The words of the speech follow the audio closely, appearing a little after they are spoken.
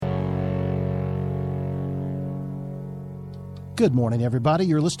Good morning, everybody.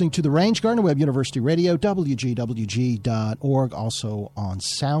 You're listening to The Range, Gardner Webb University Radio, WGWG.org, also on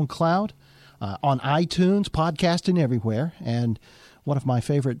SoundCloud, on iTunes, podcasting everywhere. And one of my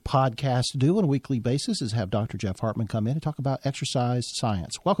favorite podcasts to do on a weekly basis is have Dr. Jeff Hartman come in and talk about exercise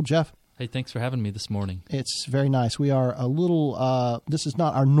science. Welcome, Jeff. Hey, thanks for having me this morning. It's very nice. We are a little, this is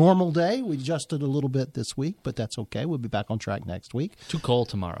not our normal day. We adjusted a little bit this week, but that's okay. We'll be back on track next week. Too cold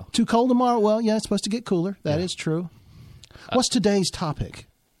tomorrow. Too cold tomorrow? Well, yeah, it's supposed to get cooler. That is true. What's today's topic?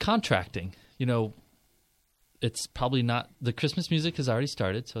 Contracting. You know, it's probably not, the Christmas music has already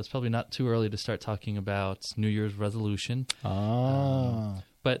started, so it's probably not too early to start talking about New Year's resolution.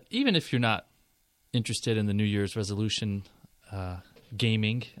 But even if you're not interested in the New Year's resolution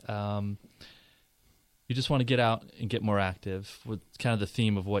gaming, you just want to get out and get more active with kind of the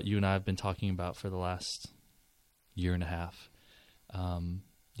theme of what you and I have been talking about for the last year and a half.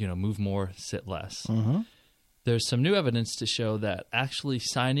 Move more, sit less. Mm-hmm. There's some new evidence to show that actually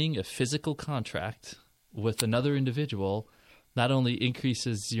signing a physical contract with another individual not only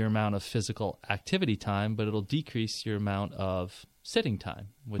increases your amount of physical activity time, but it'll decrease your amount of sitting time,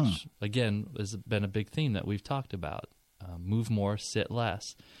 which, again, has been a big theme that we've talked about. Move more, sit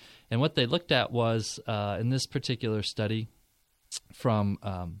less. And what they looked at was, in this particular study from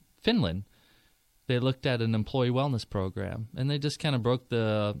Finland, they looked at an employee wellness program, and they just kind of broke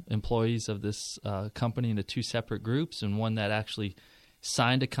the employees of this company into two separate groups, and one that actually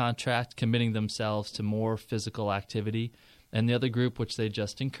signed a contract committing themselves to more physical activity, and the other group which they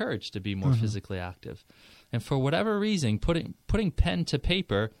just encouraged to be more physically active. And for whatever reason, putting pen to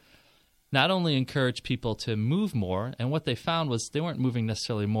paper not only encouraged people to move more, and what they found was they weren't moving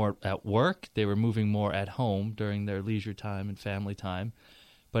necessarily more at work, they were moving more at home during their leisure time and family time,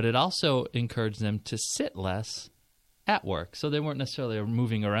 but it also encouraged them to sit less at work. So they weren't necessarily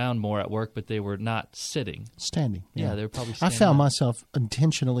moving around more at work, but they were not sitting. Standing. Yeah, they were probably standing. I found myself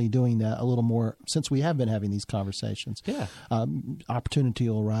intentionally doing that a little more since we have been having these conversations. Yeah. Opportunity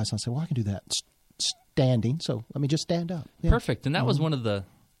will arise, and I say, well, I can do that standing, so let me just stand up. Yeah. Perfect. And that was one of the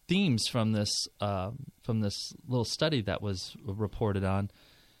themes from this little study that was reported on.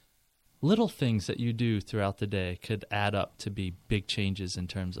 Little things that you do throughout the day could add up to be big changes in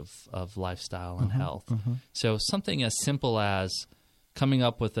terms of lifestyle and health. Mm-hmm. So something as simple as coming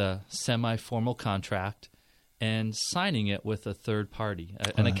up with a semi-formal contract and signing it with a third party,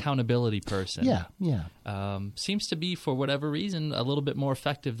 an accountability person. Seems to be, for whatever reason, a little bit more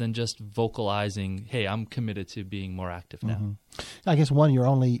effective than just vocalizing, hey, I'm committed to being more active now. Mm-hmm. I guess, you're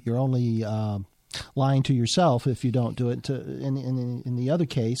only lying to yourself if you don't do it. In the other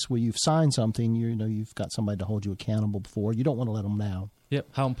case, where you've signed something, you've got somebody to hold you accountable for. You don't want to let them down. Yep.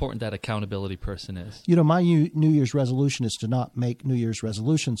 How important that accountability person is. My New Year's resolution is to not make New Year's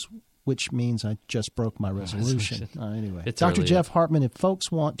resolutions, which means I just broke my resolution. Anyway, it's Dr. Jeff Hartman, if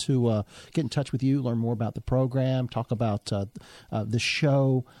folks want to get in touch with you, learn more about the program, talk about the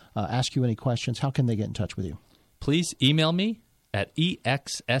show, ask you any questions, how can they get in touch with you? Please email me at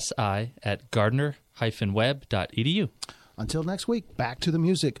exsi@gardner-webb.edu. Until next week, back to the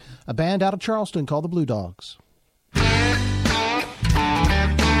music. A band out of Charleston called the Blue Dogs.